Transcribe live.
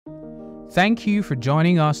Thank you for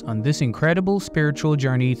joining us on this incredible spiritual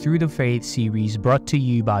journey through the faith series brought to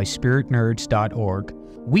you by spiritnerds.org.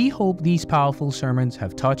 We hope these powerful sermons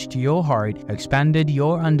have touched your heart, expanded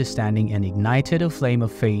your understanding, and ignited a flame of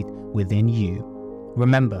faith within you.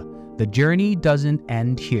 Remember, the journey doesn't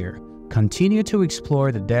end here. Continue to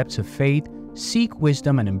explore the depths of faith, seek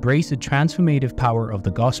wisdom, and embrace the transformative power of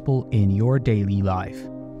the gospel in your daily life.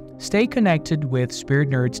 Stay connected with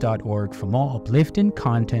spiritnerds.org for more uplifting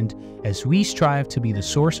content as we strive to be the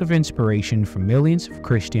source of inspiration for millions of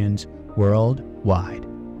Christians worldwide.